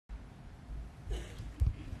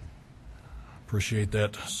Appreciate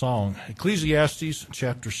that song. Ecclesiastes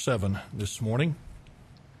chapter 7 this morning.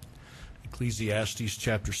 Ecclesiastes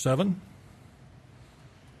chapter 7.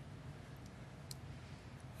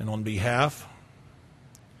 And on behalf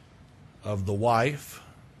of the wife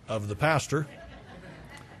of the pastor,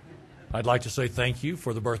 I'd like to say thank you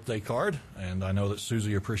for the birthday card. And I know that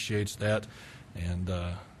Susie appreciates that. And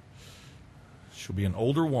she'll be an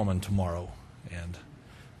older woman tomorrow. And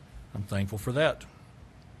I'm thankful for that.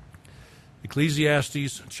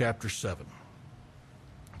 Ecclesiastes chapter 7.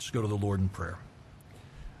 Let's go to the Lord in prayer.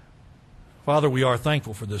 Father, we are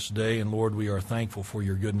thankful for this day, and Lord, we are thankful for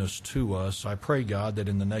your goodness to us. I pray, God, that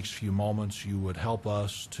in the next few moments you would help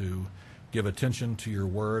us to give attention to your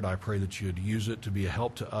word. I pray that you would use it to be a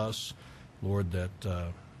help to us. Lord,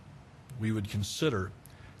 that we would consider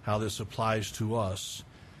how this applies to us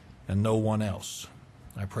and no one else.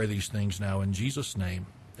 I pray these things now in Jesus' name.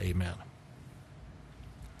 Amen.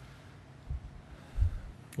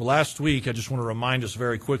 Well, last week, I just want to remind us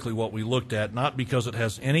very quickly what we looked at, not because it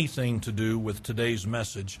has anything to do with today's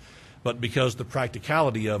message, but because the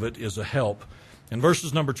practicality of it is a help. In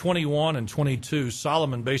verses number 21 and 22,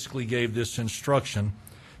 Solomon basically gave this instruction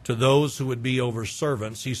to those who would be over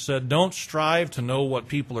servants. He said, don't strive to know what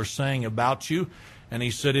people are saying about you. And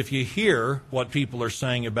he said, if you hear what people are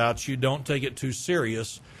saying about you, don't take it too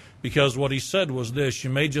serious. Because what he said was this, you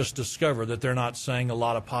may just discover that they're not saying a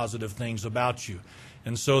lot of positive things about you.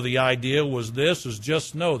 And so the idea was this, is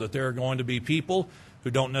just know that there are going to be people who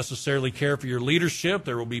don't necessarily care for your leadership.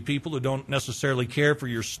 There will be people who don't necessarily care for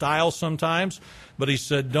your style sometimes. But he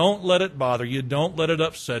said, don't let it bother you. Don't let it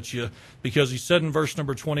upset you. Because he said in verse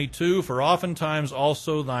number 22, for oftentimes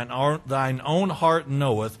also thine own heart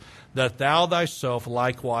knoweth that thou thyself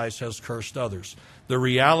likewise hast cursed others. The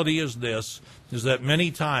reality is this, is that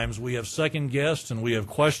many times we have second-guessed and we have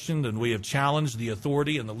questioned and we have challenged the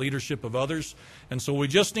authority and the leadership of others. And so we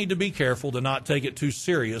just need to be careful to not take it too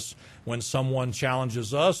serious when someone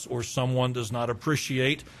challenges us or someone does not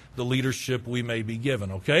appreciate the leadership we may be given,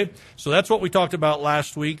 okay? So that's what we talked about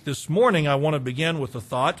last week. This morning I want to begin with a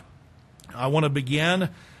thought. I want to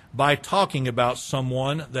begin by talking about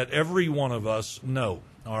someone that every one of us know,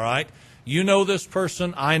 all right? You know this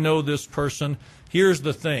person, I know this person. Here's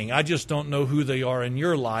the thing, I just don't know who they are in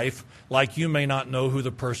your life, like you may not know who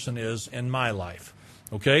the person is in my life.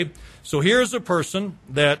 Okay? So here's a person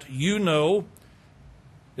that you know.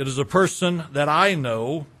 It is a person that I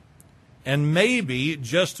know, and maybe,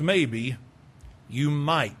 just maybe, you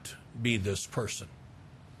might be this person.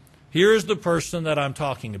 Here's the person that I'm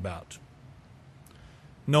talking about.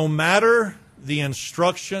 No matter the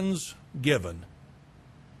instructions given,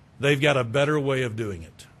 they've got a better way of doing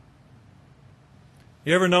it.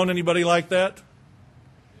 You ever known anybody like that?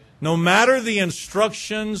 No matter the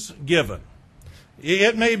instructions given,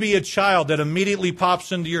 it may be a child that immediately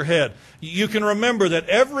pops into your head. You can remember that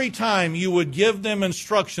every time you would give them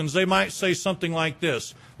instructions, they might say something like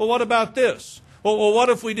this. Well, what about this? Well, what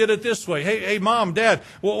if we did it this way? Hey, Mom, Dad,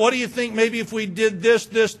 well, what do you think maybe if we did this,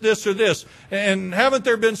 or this? And haven't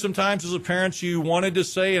there been some times as a parent you wanted to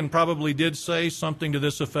say and probably did say something to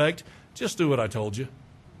this effect? Just do what I told you.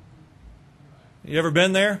 You ever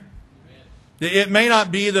been there? It may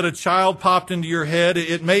not be that a child popped into your head.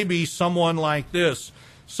 It may be someone like this,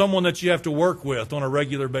 someone that you have to work with on a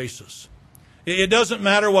regular basis. It doesn't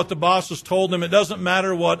matter what the boss has told them. It doesn't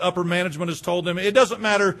matter what upper management has told them. It doesn't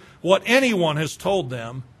matter what anyone has told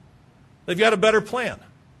them. They've got a better plan.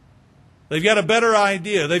 They've got a better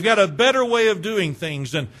idea. They've got a better way of doing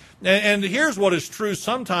things. And here's what is true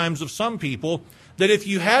sometimes of some people, that if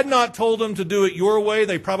you had not told them to do it your way,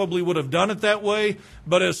 they probably would have done it that way.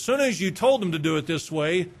 But as soon as you told them to do it this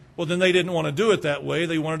way, well, then they didn't want to do it that way.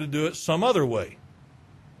 They wanted to do it some other way.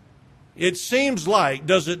 It seems like,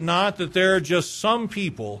 does it not, that there are just some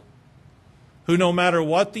people who no matter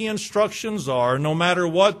what the instructions are, no matter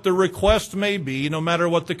what the request may be, no matter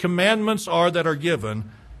what the commandments are that are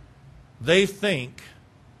given, they think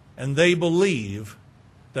and they believe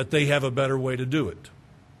that they have a better way to do it.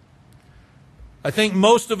 I think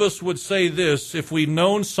most of us would say this, if we've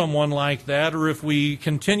known someone like that, or if we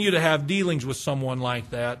continue to have dealings with someone like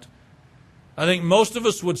that, I think most of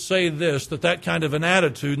us would say this, that kind of an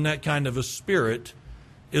attitude and that kind of a spirit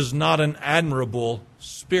is not an admirable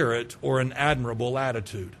spirit or an admirable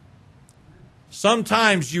attitude.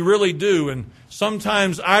 Sometimes you really do, and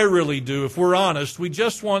sometimes I really do. If we're honest, we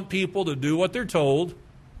just want people to do what they're told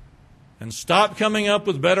and stop coming up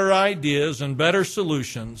with better ideas and better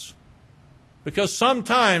solutions, because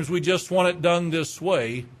sometimes we just want it done this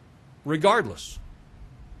way regardless.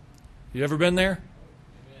 You ever been there?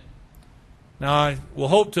 Now, I will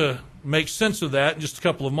hope to make sense of that in just a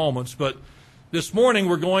couple of moments, but This morning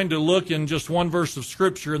we're going to look in just one verse of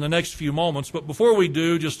Scripture in the next few moments, but before we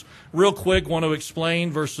do, just real quick, want to explain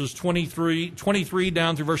verses 23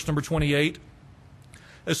 down through verse number 28.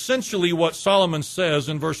 Essentially what Solomon says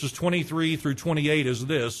in verses 23 through 28 is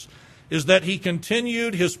this, is that he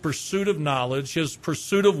continued his pursuit of knowledge, his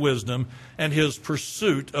pursuit of wisdom, and his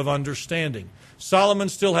pursuit of understanding. Solomon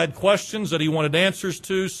still had questions that he wanted answers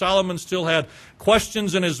to. Solomon still had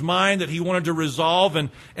questions in his mind that he wanted to resolve. And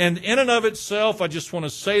in and of itself, I just want to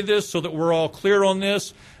say this so that we're all clear on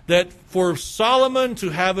this, that for Solomon to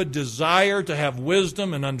have a desire to have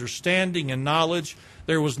wisdom and understanding and knowledge,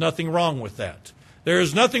 there was nothing wrong with that. There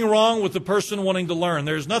is nothing wrong with the person wanting to learn.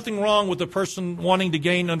 There is nothing wrong with the person wanting to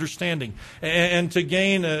gain understanding and to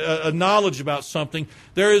gain a knowledge about something.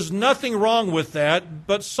 There is nothing wrong with that,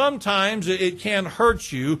 but sometimes it can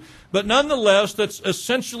hurt you. But nonetheless, that's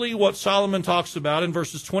essentially what Solomon talks about in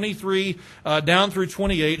verses 23 down through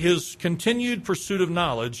 28, his continued pursuit of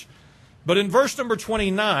knowledge. But in verse number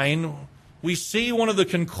 29, we see one of the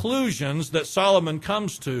conclusions that Solomon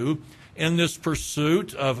comes to in this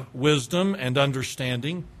pursuit of wisdom and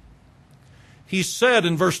understanding. He said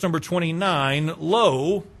in verse number 29,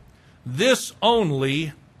 "Lo, this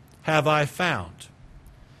only have I found."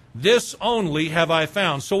 This only have I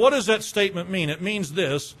found. So what does that statement mean? It means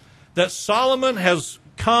this, that Solomon has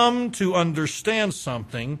come to understand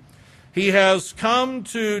something. He has come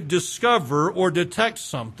to discover or detect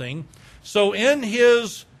something. So in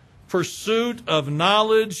his pursuit of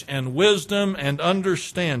knowledge and wisdom and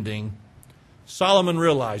understanding, Solomon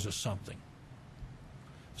realizes something.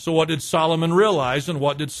 So what did Solomon realize and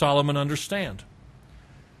what did Solomon understand?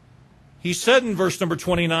 He said in verse number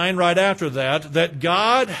 29, right after that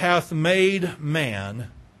God hath made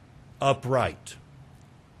man upright.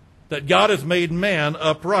 That God hath made man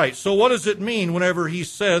upright. So what does it mean whenever he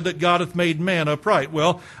said that God hath made man upright?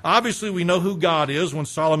 Well, obviously we know who God is when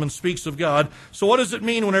Solomon speaks of God. So what does it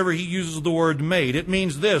mean whenever he uses the word made? It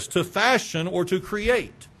means this, to fashion or to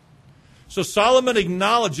create. So Solomon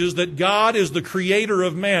acknowledges that God is the creator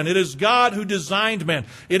of man. It is God who designed man.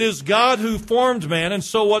 It is God who formed man. And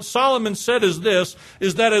so what Solomon said is this,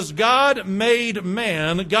 is that as God made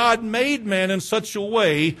man in such a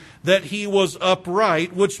way that he was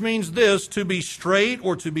upright, which means this, to be straight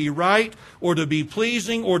or to be right or to be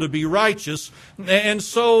pleasing or to be righteous. And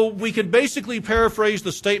so we could basically paraphrase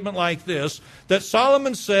the statement like this, that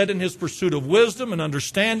Solomon said in his pursuit of wisdom and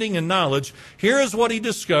understanding and knowledge, here is what he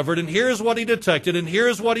discovered and here is what he detected and here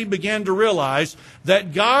is what he began to realize,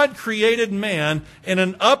 that God created man in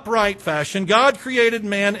an upright fashion. God created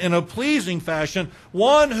man in a pleasing fashion,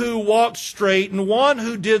 one who walked straight and one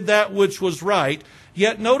who did that which was right.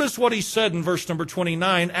 Yet notice what he said in verse number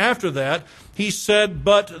 29. After that, he said,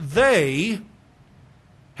 "But they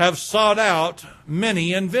have sought out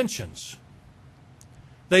many inventions."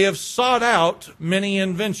 They have sought out many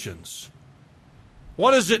inventions.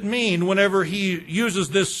 What does it mean whenever he uses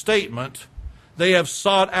this statement, they have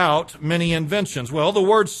sought out many inventions? Well, the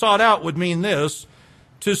word sought out would mean this,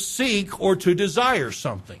 to seek or to desire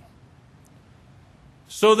something.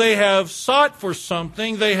 So they have sought for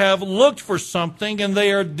something, they have looked for something, and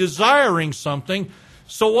they are desiring something.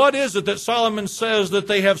 So what is it that Solomon says that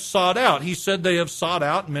they have sought out? He said they have sought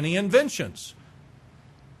out many inventions.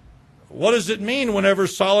 What does it mean whenever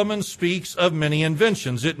Solomon speaks of many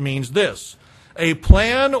inventions? It means this, a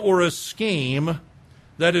plan or a scheme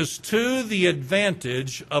that is to the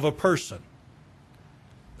advantage of a person.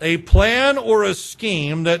 A plan or a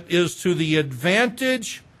scheme that is to the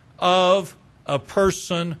advantage of a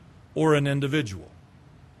person or an individual.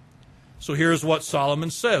 So here's what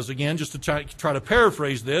Solomon says, again, just to try to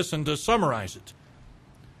paraphrase this and to summarize it.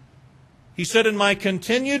 He said, "In my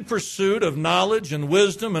continued pursuit of knowledge and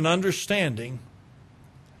wisdom and understanding,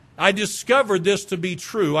 I discovered this to be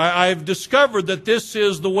true. I've discovered that this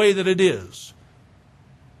is the way that it is.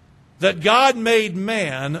 That God made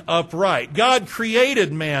man upright. God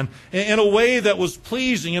created man in a way that was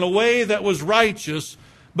pleasing, in a way that was righteous.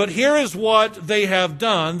 But here is what they have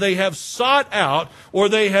done. They have sought out, or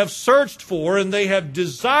they have searched for, and they have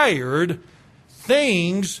desired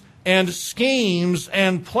things and schemes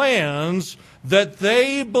and plans that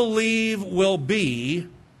they believe will be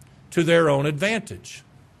to their own advantage."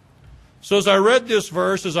 So as I read this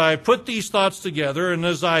verse, as I put these thoughts together, and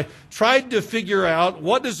as I tried to figure out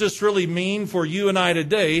what does this really mean for you and I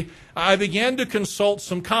today, I began to consult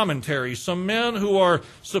some commentaries, some men who are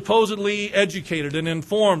supposedly educated and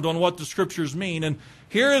informed on what the Scriptures mean. And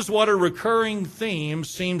here is what a recurring theme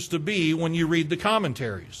seems to be when you read the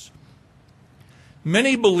commentaries.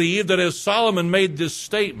 Many believe that as Solomon made this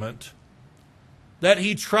statement, that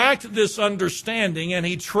he tracked this understanding and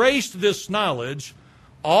he traced this knowledge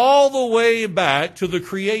all the way back to the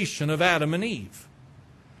creation of Adam and Eve.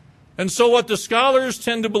 And so what the scholars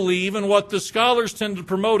tend to believe and what the scholars tend to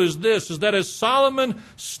promote is this, is that as Solomon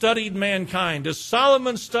studied mankind, as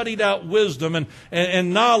Solomon studied out wisdom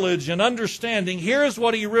and knowledge and understanding, here's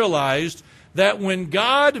what he realized, that when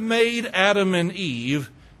God made Adam and Eve,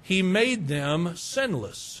 he made them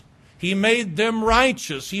sinless. He made them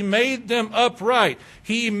righteous. He made them upright.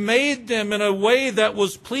 He made them in a way that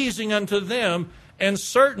was pleasing unto them. And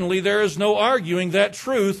certainly there is no arguing that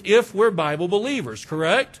truth if we're Bible believers,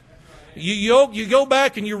 correct? You go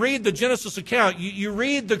back and you read the Genesis account. You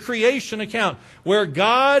read the creation account where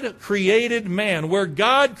God created man, where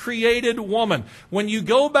God created woman. When you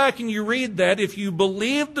go back and you read that, if you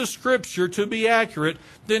believe the Scripture to be accurate,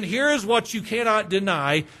 then here is what you cannot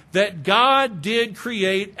deny, that God did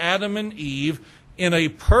create Adam and Eve in a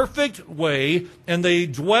perfect way, and they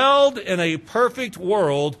dwelled in a perfect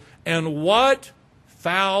world, and what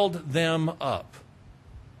fouled them up?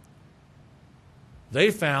 They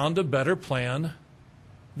found a better plan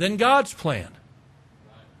than God's plan.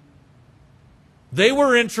 They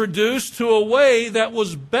were introduced to a way that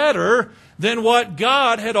was better than what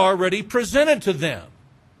God had already presented to them.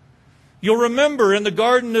 You'll remember in the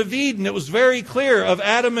Garden of Eden, it was very clear of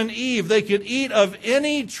Adam and Eve. They could eat of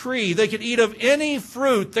any tree. They could eat of any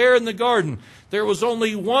fruit there in the garden. There was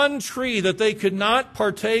only one tree that they could not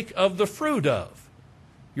partake of the fruit of.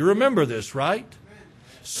 You remember this, right?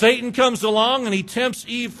 Satan comes along and he tempts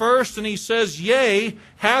Eve first and he says, "Yea,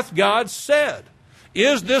 hath God said."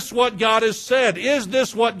 Is this what God has said? Is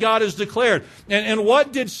this what God has declared? And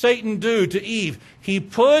what did Satan do to Eve? He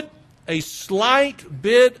put a slight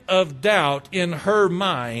bit of doubt in her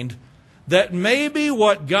mind that maybe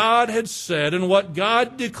what God had said and what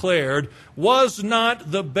God declared was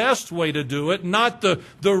not the best way to do it, not the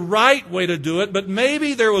right way to do it, but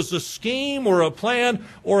maybe there was a scheme or a plan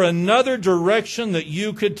or another direction that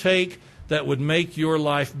you could take that would make your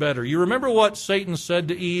life better. You remember what Satan said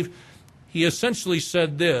to Eve? He essentially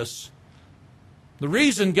said this: the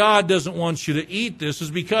reason God doesn't want you to eat this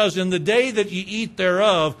is because in the day that you eat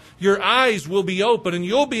thereof, your eyes will be open and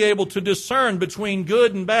you'll be able to discern between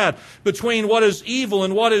good and bad, between what is evil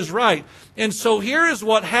and what is right. And so here is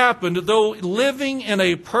what happened. Though living in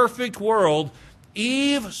a perfect world,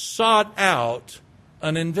 Eve sought out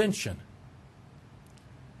an invention.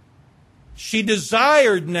 She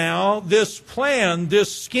desired now this plan,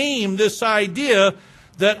 this scheme, this idea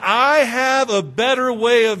that I have a better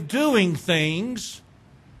way of doing things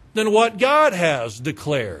than what God has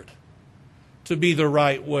declared to be the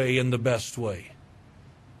right way and the best way.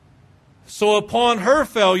 So upon her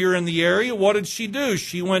failure in the area, what did she do?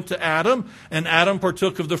 She went to Adam, and Adam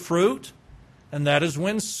partook of the fruit, and that is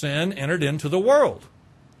when sin entered into the world.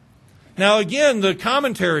 Now again, the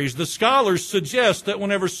commentaries, the scholars suggest that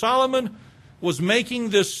whenever Solomon was making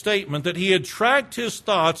this statement, that he had tracked his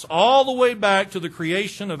thoughts all the way back to the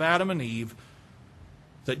creation of Adam and Eve,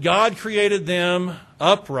 that God created them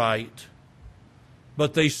upright,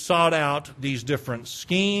 but they sought out these different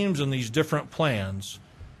schemes and these different plans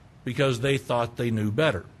because they thought they knew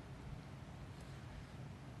better.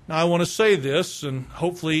 Now I want to say this, and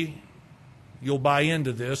hopefully you'll buy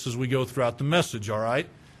into this as we go throughout the message, all right?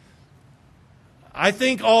 I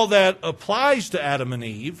think all that applies to Adam and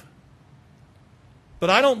Eve, but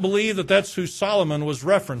I don't believe that that's who Solomon was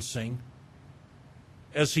referencing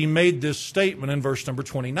as he made this statement in verse number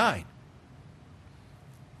 29.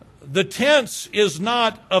 The tense is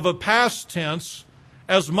not of a past tense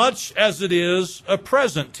as much as it is a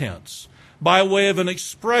present tense, by way of an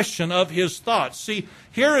expression of his thoughts. See,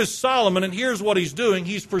 here is Solomon, and here's what he's doing.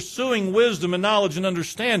 He's pursuing wisdom and knowledge and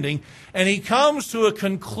understanding, and he comes to a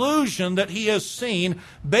conclusion that he has seen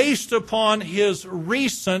based upon his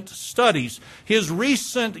recent studies, his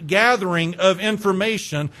recent gathering of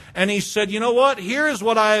information, and he said, you know what? Here is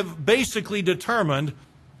what I've basically determined,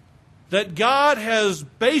 that God has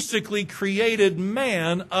basically created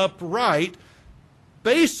man upright.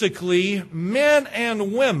 Basically, men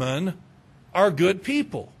and women are good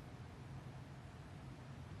people.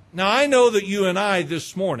 Now, I know that you and I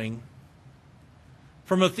this morning,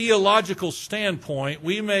 from a theological standpoint,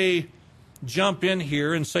 we may jump in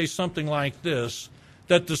here and say something like this,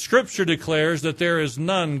 that the Scripture declares that there is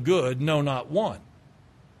none good, no, not one.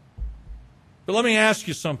 But let me ask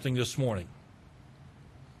you something this morning.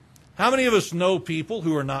 How many of us know people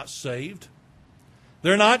who are not saved?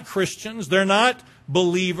 They're not Christians. They're not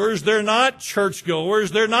believers. They're not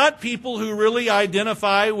churchgoers. They're not people who really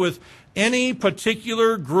identify with any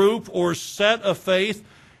particular group or set of faith.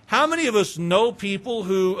 How many of us know people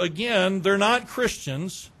who, again, they're not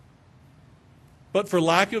Christians, but for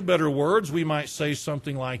lack of better words, we might say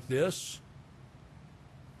something like this: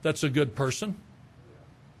 that's a good person?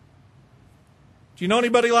 Do you know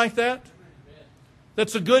anybody like that?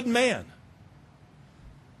 That's a good man.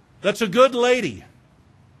 That's a good lady.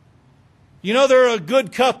 You know, they're a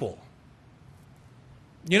good couple.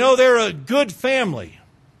 You know, they're a good family.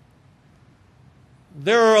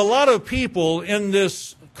 There are a lot of people in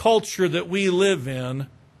this culture that we live in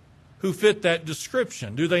who fit that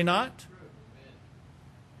description, do they not?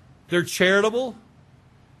 They're charitable,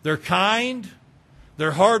 they're kind,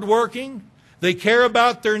 they're hardworking, they care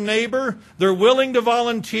about their neighbor, they're willing to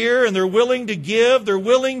volunteer, and they're willing to give, they're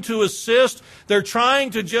willing to assist, they're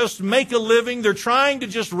trying to just make a living, they're trying to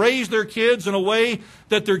just raise their kids in a way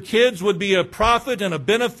that their kids would be a profit and a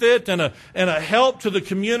benefit and a help to the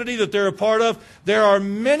community that they're a part of. There are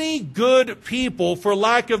many good people, for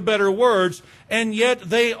lack of better words, and yet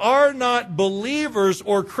they are not believers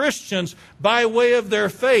or Christians by way of their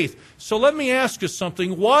faith. So let me ask you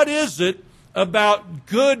something. What is it about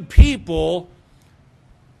good people?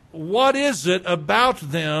 What is it about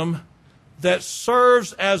them that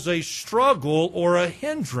serves as a struggle or a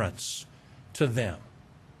hindrance to them?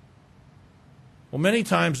 Well, many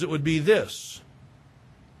times it would be this: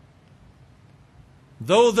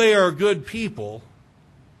 though they are good people,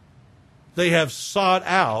 they have sought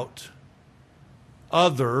out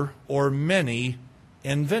other or many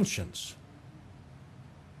inventions.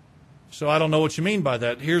 So I don't know what you mean by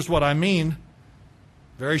that. Here's what I mean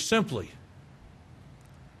very simply.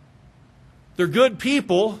 They're good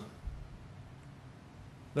people.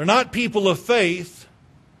 They're not people of faith.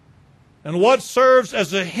 And what serves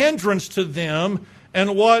as a hindrance to them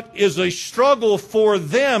and what is a struggle for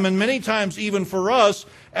them, and many times even for us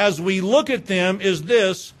as we look at them, is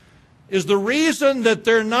this: is the reason that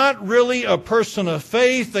they're not really a person of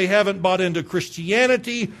faith, they haven't bought into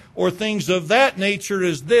Christianity or things of that nature,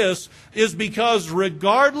 is this, is because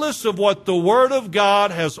regardless of what the Word of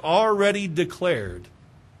God has already declared,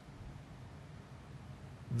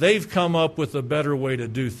 they've come up with a better way to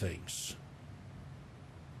do things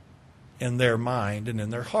in their mind and in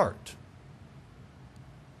their heart.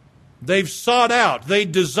 They've sought out, they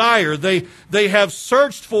desire, they have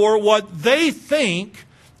searched for what they think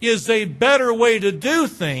is a better way to do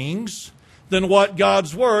things than what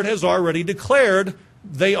God's Word has already declared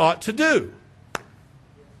they ought to do.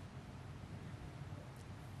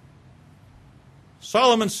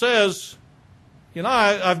 Solomon says, you know,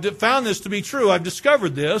 I've found this to be true. I've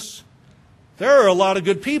discovered this. There are a lot of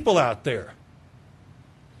good people out there.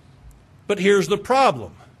 But here's the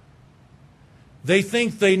problem. They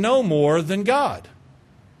think they know more than God,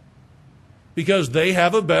 because they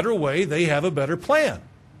have a better way, they have a better plan.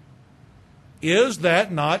 Is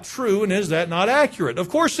that not true, and is that not accurate? Of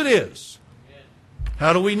course it is.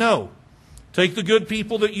 How do we know? Take the good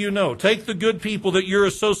people that you know. Take the good people that you're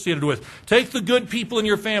associated with. Take the good people in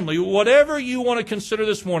your family. Whatever you want to consider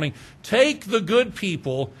this morning, take the good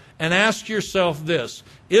people and ask yourself this: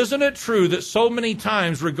 isn't it true that so many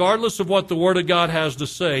times, regardless of what the Word of God has to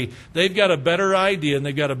say, they've got a better idea and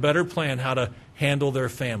they've got a better plan how to handle their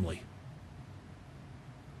family?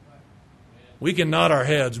 We can nod our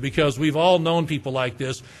heads because we've all known people like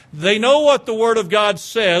this. They know what the Word of God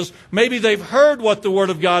says. Maybe they've heard what the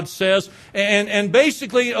Word of God says. And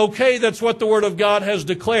basically, okay, that's what the Word of God has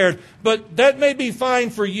declared. But that may be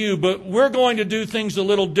fine for you, but we're going to do things a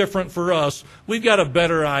little different for us. We've got a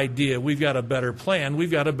better idea. We've got a better plan.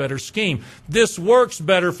 We've got a better scheme. This works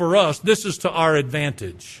better for us. This is to our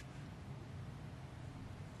advantage.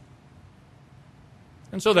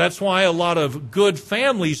 And so that's why a lot of good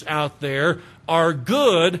families out there are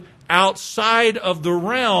good outside of the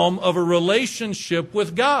realm of a relationship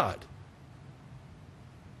with God.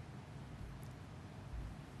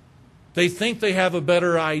 They think they have a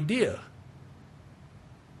better idea.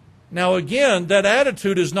 Now again, that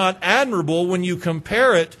attitude is not admirable when you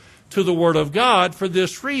compare it to the Word of God for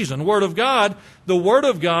this reason. The Word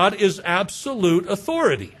of God is absolute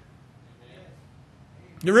authority.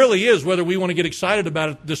 It really is, whether we want to get excited about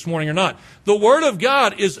it this morning or not. The Word of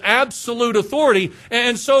God is absolute authority.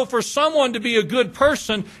 And so for someone to be a good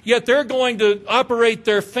person, yet they're going to operate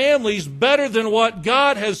their families better than what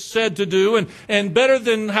God has said to do and better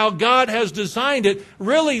than how God has designed it,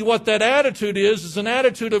 really what that attitude is an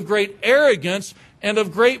attitude of great arrogance and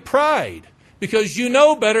of great pride. Because you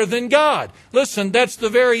know better than God. Listen, that's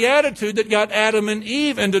the very attitude that got Adam and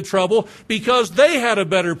Eve into trouble, because they had a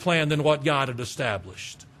better plan than what God had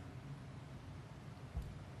established.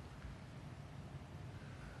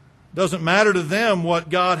 Doesn't matter to them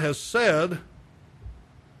what God has said.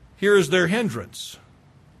 here is their hindrance.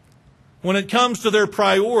 When it comes to their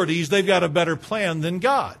priorities, they've got a better plan than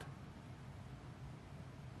God.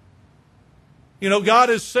 You know, God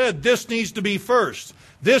has said this needs to be first.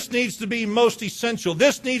 This needs to be most essential.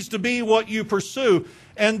 This needs to be what you pursue.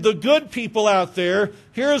 And the good people out there,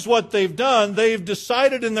 here's what they've done. They've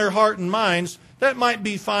decided in their heart and minds, that might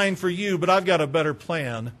be fine for you, but I've got a better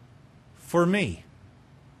plan for me.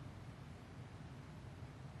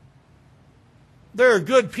 There are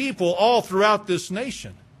good people all throughout this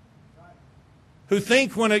nation who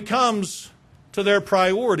think when it comes to their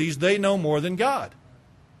priorities, they know more than God.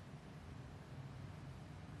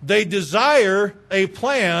 They desire a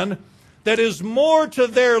plan that is more to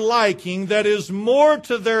their liking, that is more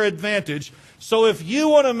to their advantage. So if you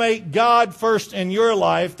want to make God first in your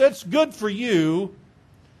life, that's good for you,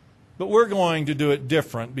 but we're going to do it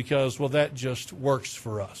different because, well, that just works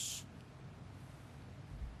for us.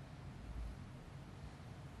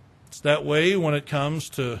 It's that way when it comes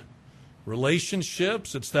to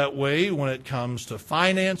relationships. It's that way when it comes to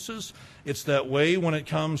finances. It's that way when it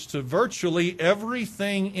comes to virtually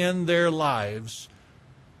everything in their lives.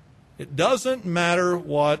 It doesn't matter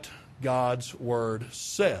what God's Word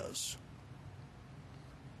says.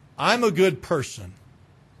 I'm a good person,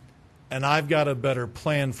 and I've got a better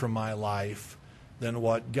plan for my life than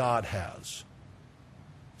what God has.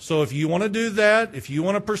 So if you want to do that, if you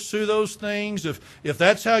want to pursue those things, if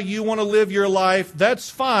that's how you want to live your life, that's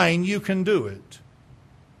fine, you can do it.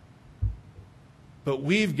 But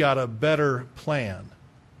we've got a better plan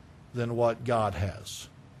than what God has.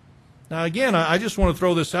 Now again, I just want to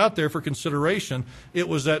throw this out there for consideration. It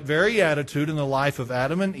was that very attitude in the life of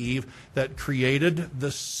Adam and Eve that created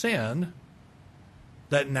the sin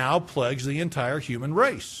that now plagues the entire human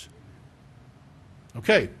race.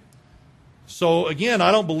 Okay. So again,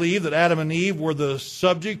 I don't believe that Adam and Eve were the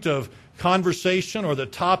subject of conversation or the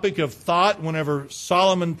topic of thought whenever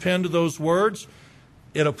Solomon penned those words.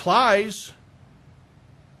 It applies.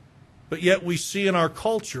 But yet we see in our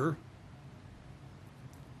culture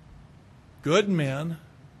good men,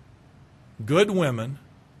 good women,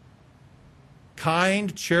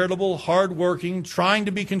 kind, charitable, hardworking, trying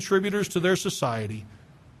to be contributors to their society,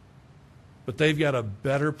 but they've got a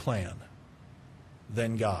better plan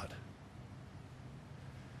than God.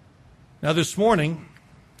 Now this morning,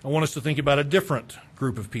 I want us to think about a different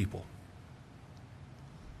group of people.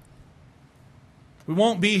 We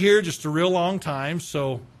won't be here just a real long time,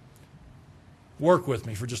 so work with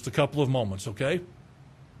me for just a couple of moments, okay?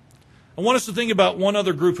 I want us to think about one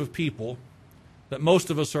other group of people that most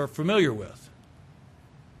of us are familiar with.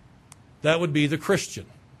 That would be the Christian.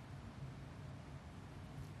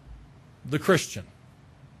 The Christian.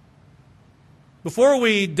 Before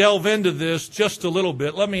we delve into this just a little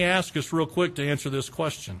bit, let me ask us real quick to answer this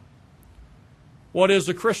question. What is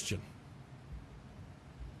a Christian?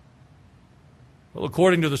 Well,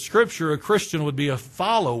 according to the Scripture, a Christian would be a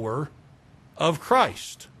follower of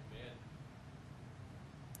Christ.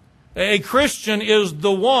 A Christian is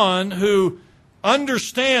the one who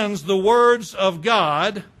understands the words of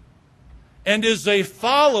God and is a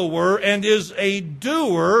follower and is a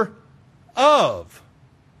doer of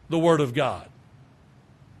the Word of God.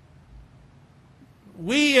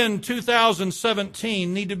 We in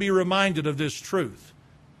 2017 need to be reminded of this truth.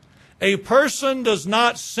 A person does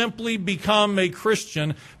not simply become a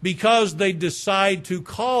Christian because they decide to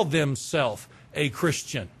call themselves a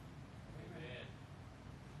Christian.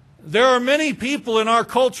 There are many people in our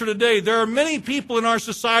culture today, there are many people in our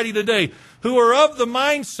society today who are of the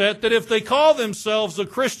mindset that if they call themselves a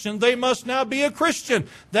Christian, they must now be a Christian.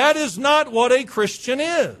 That is not what a Christian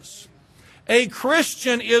is. A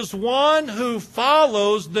Christian is one who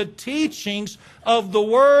follows the teachings of the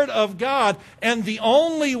Word of God. And the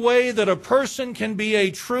only way that a person can be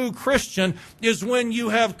a true Christian is when you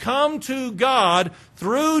have come to God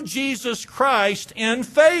through Jesus Christ in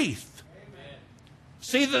faith.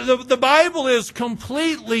 See, the Bible is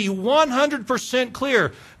completely 100%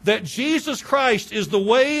 clear that Jesus Christ is the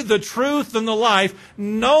way, the truth, and the life.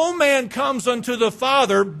 No man comes unto the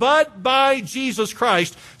Father but by Jesus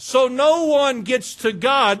Christ. So no one gets to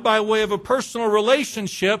God by way of a personal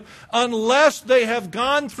relationship unless they have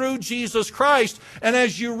gone through Jesus Christ. And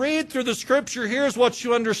as you read through the Scripture, here's what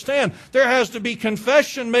you understand. There has to be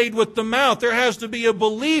confession made with the mouth. There has to be a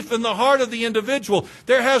belief in the heart of the individual.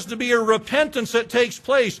 There has to be a repentance that takes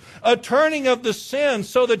place, a turning of the sin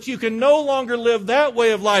so that you can no longer live that way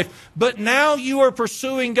of life, but now you are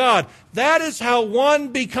pursuing God. That is how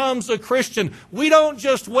one becomes a Christian. We don't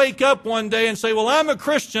just wake up one day and say, well, I'm a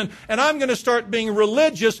Christian and I'm going to start being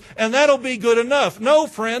religious and that'll be good enough. No,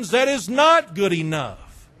 friends, that is not good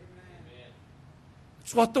enough.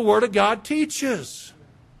 It's what the Word of God teaches.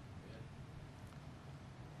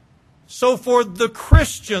 So for the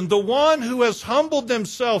Christian, the one who has humbled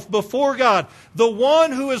himself before God, the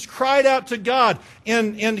one who has cried out to God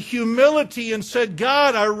in humility and said,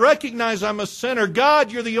 God, I recognize I'm a sinner.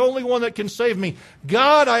 God, you're the only one that can save me.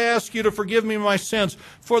 God, I ask you to forgive me my sins.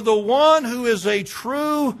 For the one who is a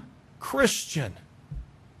true Christian,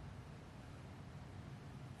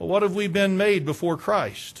 well, what have we been made before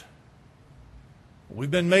Christ? We've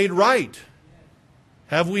been made right.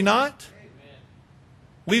 Have we not?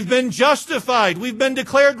 We've been justified. We've been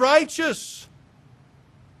declared righteous.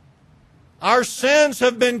 Our sins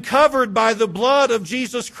have been covered by the blood of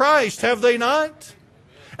Jesus Christ, have they not?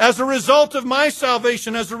 As a result of my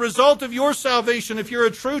salvation, as a result of your salvation, if you're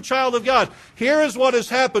a true child of God, here is what has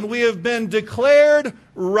happened. We have been declared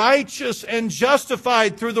righteous and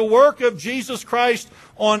justified through the work of Jesus Christ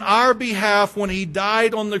on our behalf when He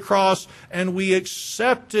died on the cross, and we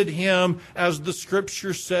accepted Him as the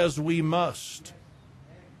Scripture says we must.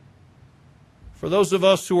 For those of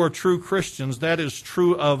us who are true Christians, that is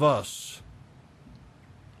true of us.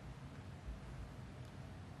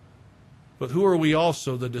 But who are we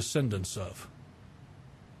also the descendants of?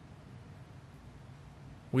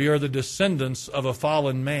 We are the descendants of a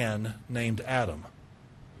fallen man named Adam.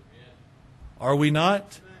 Are we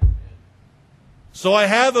not? So I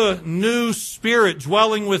have a new spirit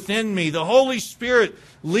dwelling within me. The Holy Spirit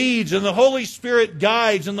leads and the Holy Spirit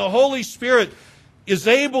guides and the Holy Spirit is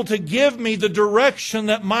able to give me the direction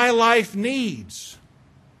that my life needs.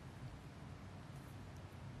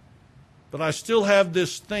 But I still have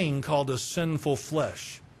this thing called a sinful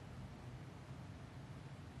flesh.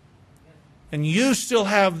 And you still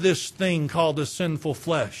have this thing called a sinful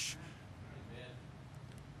flesh.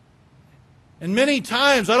 And many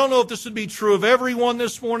times, I don't know if this would be true of everyone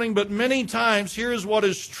this morning, but many times, here's what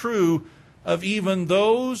is true of even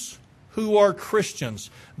those who are Christians,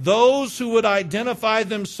 those who would identify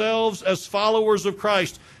themselves as followers of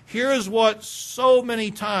Christ. Here is what so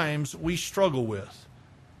many times we struggle with.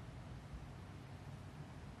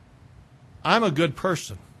 I'm a good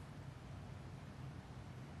person.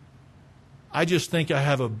 I just think I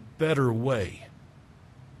have a better way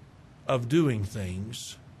of doing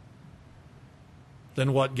things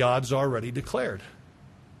than what God's already declared.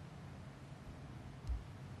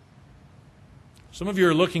 Some of you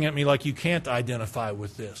are looking at me like you can't identify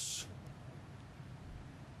with this.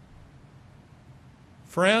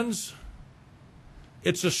 Friends,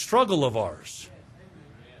 it's a struggle of ours.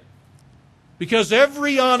 Because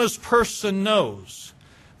every honest person knows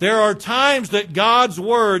there are times that God's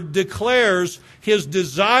Word declares His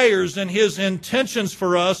desires and His intentions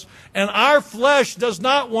for us, and our flesh does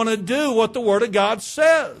not want to do what the Word of God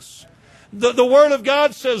says. The Word of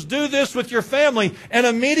God says, do this with your family, and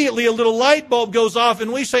immediately a little light bulb goes off,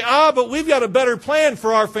 and we say, but we've got a better plan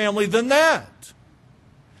for our family than that.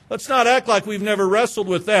 Let's not act like we've never wrestled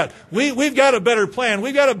with that. We've got a better plan.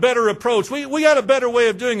 We've got a better approach. We got a better way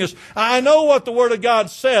of doing this. I know what the Word of God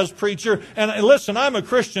says, preacher. And listen, I'm a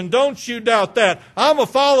Christian. Don't you doubt that. I'm a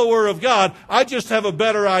follower of God. I just have a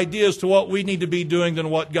better idea as to what we need to be doing than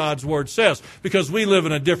what God's Word says. Because we live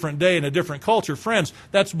in a different day and a different culture. Friends,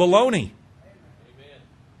 that's baloney.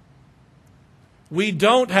 We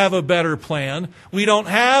don't have a better plan. We don't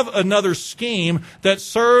have another scheme that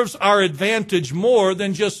serves our advantage more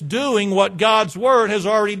than just doing what God's Word has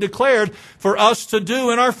already declared for us to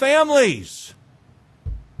do in our families.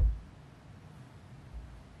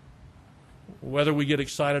 Whether we get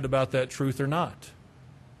excited about that truth or not.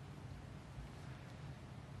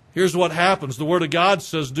 Here's what happens. The Word of God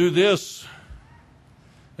says, do this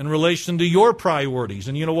in relation to your priorities.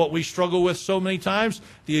 And you know what we struggle with so many times?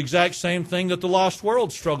 The exact same thing that the lost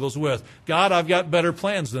world struggles with. God, I've got better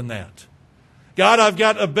plans than that. God, I've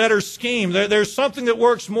got a better scheme. There's something that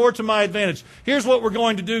works more to my advantage. Here's what we're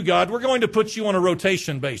going to do, God. We're going to put you on a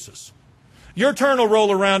rotation basis. Your turn will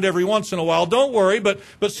roll around every once in a while. Don't worry. But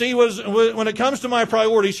see, when it comes to my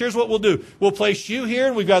priorities, here's what we'll do. We'll place you here,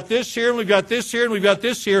 and we've got this here, and we've got this here, and we've got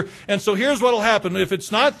this here. And so here's what will happen. If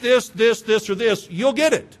it's not this, or this, you'll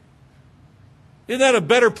get it. Isn't that a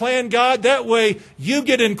better plan, God? That way you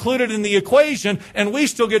get included in the equation, and we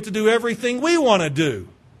still get to do everything we want to do.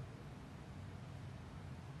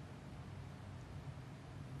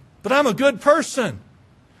 But I'm a good person.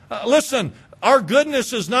 Listen, our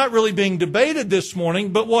goodness is not really being debated this morning,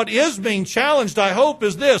 but what is being challenged, I hope,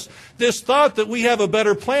 is this thought that we have a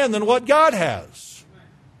better plan than what God has.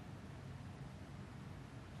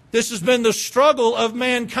 This has been the struggle of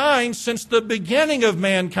mankind since the beginning of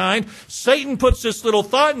mankind. Satan puts this little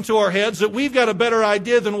thought into our heads that we've got a better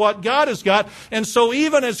idea than what God has got. And so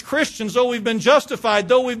even as Christians, though we've been justified,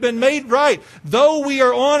 though we've been made right, though we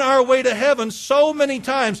are on our way to heaven so many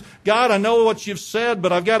times, God, I know what you've said,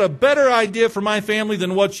 but I've got a better idea for my family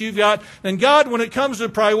than what you've got. And God, when it comes to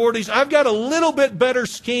priorities, I've got a little bit better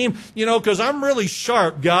scheme, because I'm really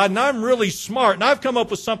sharp, God, and I'm really smart, and I've come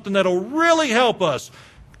up with something that'll really help us.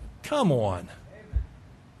 Come on.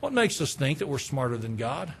 What makes us think that we're smarter than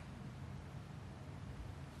God?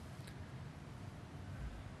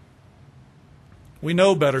 We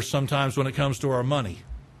know better sometimes when it comes to our money.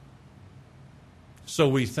 So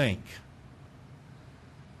we think.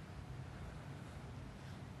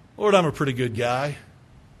 Lord, I'm a pretty good guy.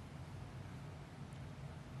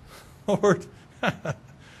 Lord,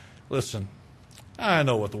 listen, I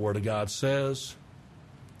know what the Word of God says.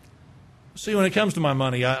 See, when it comes to my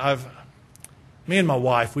money, me and my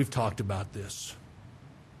wife, we've talked about this.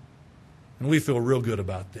 And we feel real good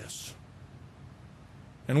about this.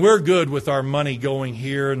 And we're good with our money going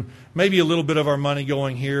here and maybe a little bit of our money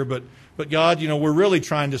going here. But God, we're really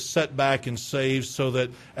trying to set back and save so that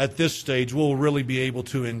at this stage we'll really be able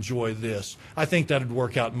to enjoy this. I think that would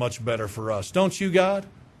work out much better for us. Don't you, God?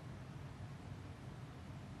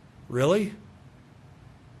 Really?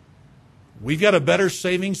 We've got a better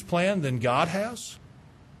savings plan than God has?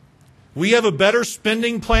 We have a better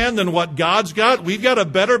spending plan than what God's got? We've got a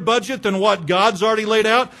better budget than what God's already laid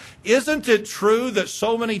out? Isn't it true that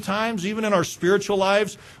so many times, even in our spiritual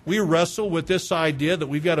lives, we wrestle with this idea that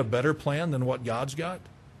we've got a better plan than what God's got?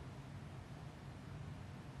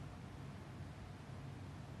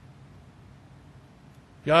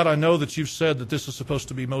 God, I know that you've said that this is supposed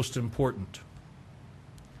to be most important.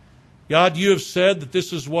 God, you have said that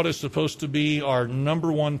this is what is supposed to be our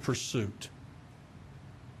number one pursuit.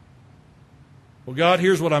 Well, God,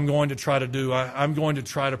 here's what I'm going to try to do. I'm going to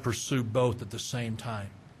try to pursue both at the same time.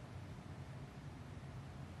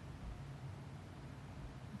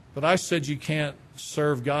 But I said you can't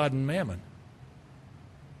serve God and mammon.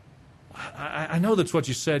 I know that's what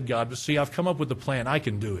you said, God, but see, I've come up with a plan. I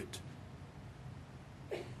can do it.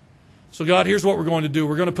 So God, here's what we're going to do.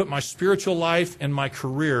 We're going to put my spiritual life and my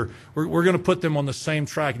career, we're going to put them on the same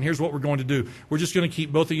track. And here's what we're going to do. We're just going to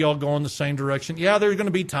keep both of y'all going the same direction. Yeah, there are going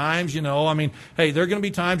to be times, there are going to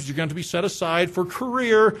be times you're going to be set aside for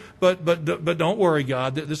career, but don't worry,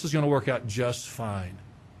 God, this is going to work out just fine.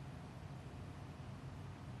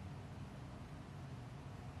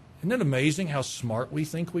 Isn't it amazing how smart we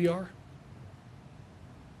think we are?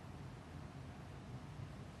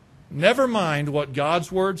 Never mind what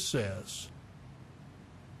God's Word says.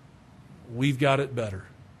 We've got it better.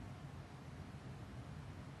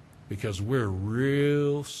 Because we're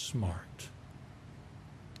real smart.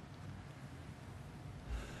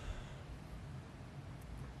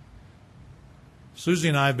 Susie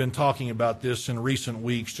and I have been talking about this in recent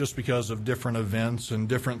weeks just because of different events and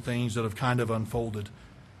different things that have kind of unfolded.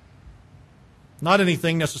 Not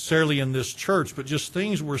anything necessarily in this church, but just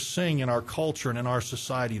things we're seeing in our culture and in our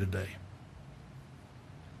society today.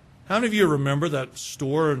 How many of you remember that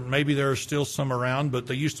store, and maybe there are still some around, but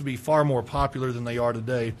they used to be far more popular than they are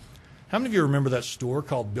today. How many of you remember that store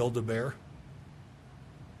called Build-A-Bear?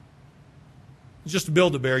 It's just a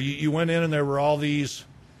Build-A-Bear. You went in and there were all these,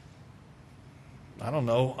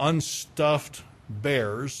 unstuffed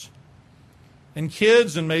bears. And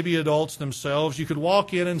kids and maybe adults themselves, you could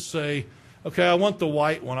walk in and say, okay, I want the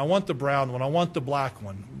white one, I want the brown one, I want the black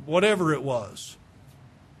one, whatever it was.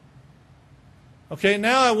 Okay,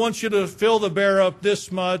 now I want you to fill the bear up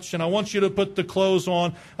this much, and I want you to put the clothes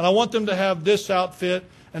on, and I want them to have this outfit.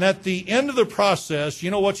 And at the end of the process, you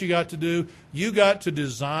know what you got to do? You got to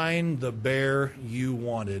design the bear you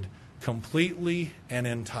wanted completely and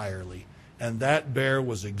entirely. And that bear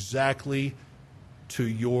was exactly to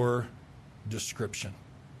your description.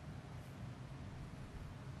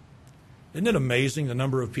 Isn't it amazing the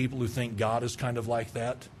number of people who think God is kind of like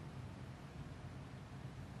that?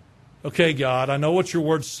 Okay, God, I know what your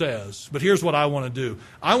word says, but here's what I want to do.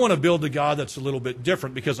 I want to build a God that's a little bit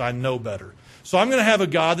different because I know better. So I'm going to have a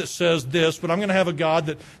God that says this, but I'm going to have a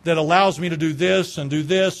God that allows me to do this and do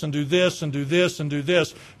this and do this and do this and do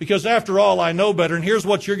this because after all, I know better. And here's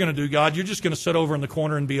what you're going to do, God. You're just going to sit over in the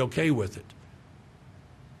corner and be okay with it.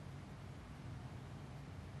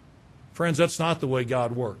 Friends, that's not the way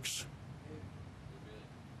God works.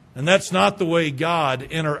 And that's not the way God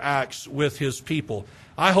interacts with His people.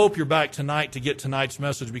 I hope you're back tonight to get tonight's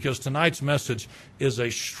message, because tonight's message is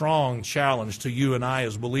a strong challenge to you and I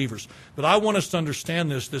as believers. But I want us to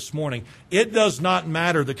understand this morning. It does not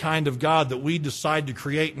matter the kind of God that we decide to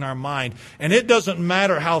create in our mind, and it doesn't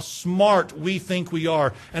matter how smart we think we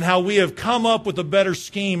are and how we have come up with a better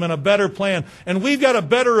scheme and a better plan, and we've got a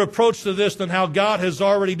better approach to this than how God has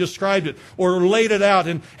already described it or laid it out.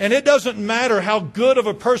 And it doesn't matter how good of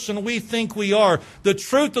a person we think we are. The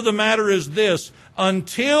truth of the matter is this: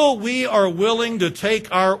 until we are willing to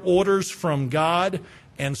take our orders from God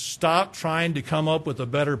and stop trying to come up with a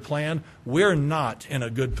better plan, we're not in a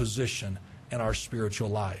good position in our spiritual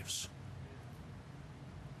lives.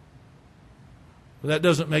 But that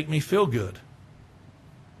doesn't make me feel good.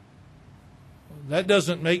 That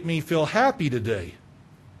doesn't make me feel happy today.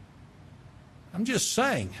 I'm just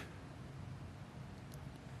saying.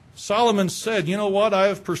 Solomon said, you know what? I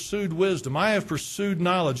have pursued wisdom. I have pursued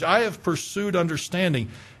knowledge. I have pursued understanding.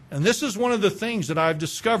 And this is one of the things that I've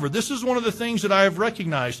discovered. This is one of the things that I have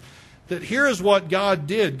recognized. That here is what God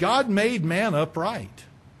did. God made man upright.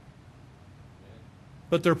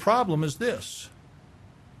 But their problem is this: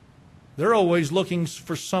 they're always looking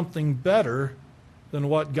for something better than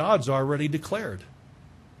what God's already declared.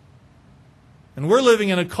 And we're living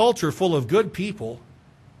in a culture full of good people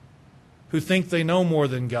who think they know more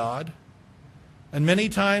than God. And many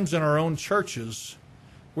times in our own churches,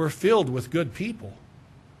 we're filled with good people.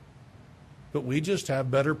 But we just have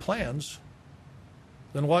better plans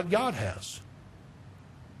than what God has.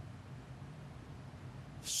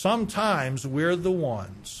 Sometimes we're the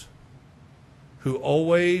ones who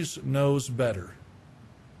always knows better,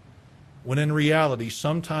 when in reality,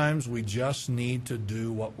 sometimes we just need to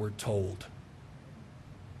do what we're told.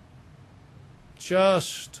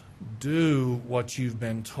 Just do what you've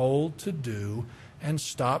been told to do and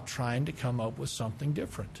stop trying to come up with something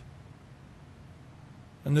different.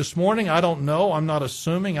 And this morning, I don't know, I'm not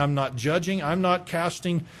assuming, I'm not judging, I'm not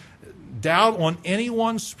casting doubt on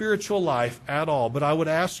anyone's spiritual life at all. But I would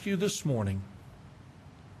ask you this morning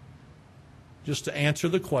just to answer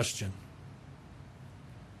the question: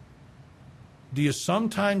 do you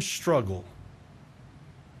sometimes struggle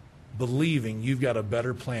believing you've got a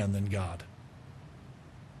better plan than God?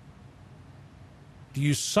 Do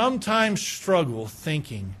you sometimes struggle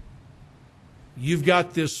thinking you've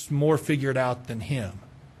got this more figured out than Him,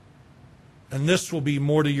 and this will be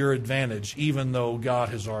more to your advantage even though God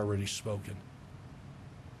has already spoken?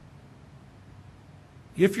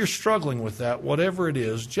 If you're struggling with that, whatever it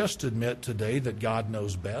is, just admit today that God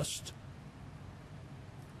knows best.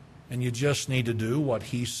 And you just need to do what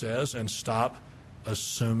He says and stop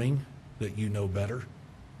assuming that you know better.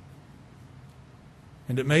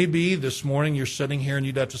 And it may be this morning you're sitting here and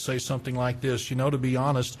you'd have to say something like this: you know, to be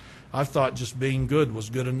honest, I've thought just being good was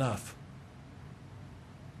good enough.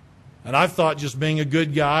 And I've thought just being a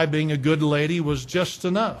good guy, being a good lady was just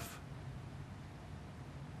enough.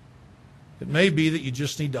 It may be that you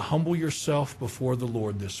just need to humble yourself before the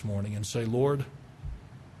Lord this morning and say, Lord,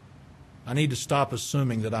 I need to stop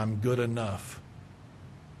assuming that I'm good enough.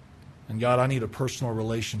 And God, I need a personal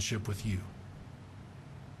relationship with you.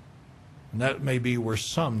 And that may be where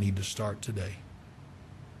some need to start today.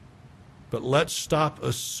 But let's stop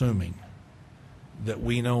assuming that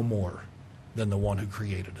we know more than the one who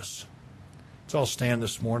created us. Let's all stand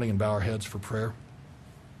this morning and bow our heads for prayer.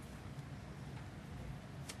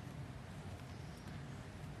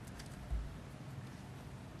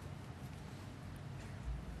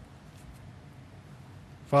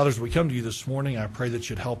 Father, as we come to you this morning, I pray that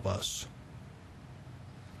you'd help us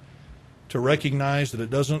to recognize that it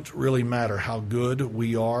doesn't really matter how good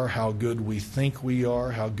we are, how good we think we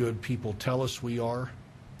are, how good people tell us we are.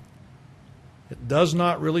 It does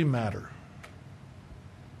not really matter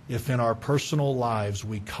if in our personal lives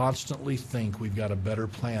we constantly think we've got a better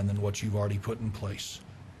plan than what you've already put in place.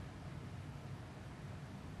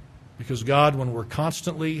 Because God, when we're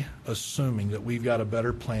constantly assuming that we've got a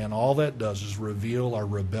better plan, all that does is reveal our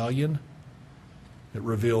rebellion. It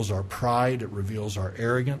reveals our pride. It reveals our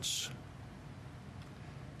arrogance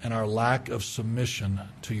and our lack of submission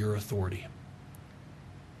to your authority.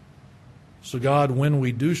 So God, when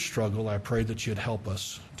we do struggle, I pray that you'd help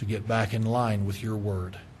us to get back in line with your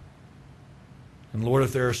word. And Lord,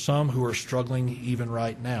 if there are some who are struggling even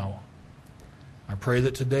right now, I pray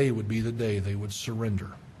that today would be the day they would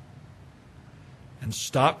surrender and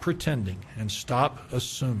stop pretending and stop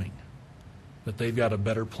assuming that they've got a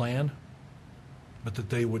better plan, but that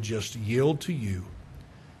they would just yield to you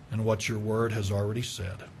and what your word has already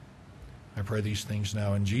said. I pray these things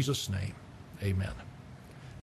now in Jesus' name. Amen.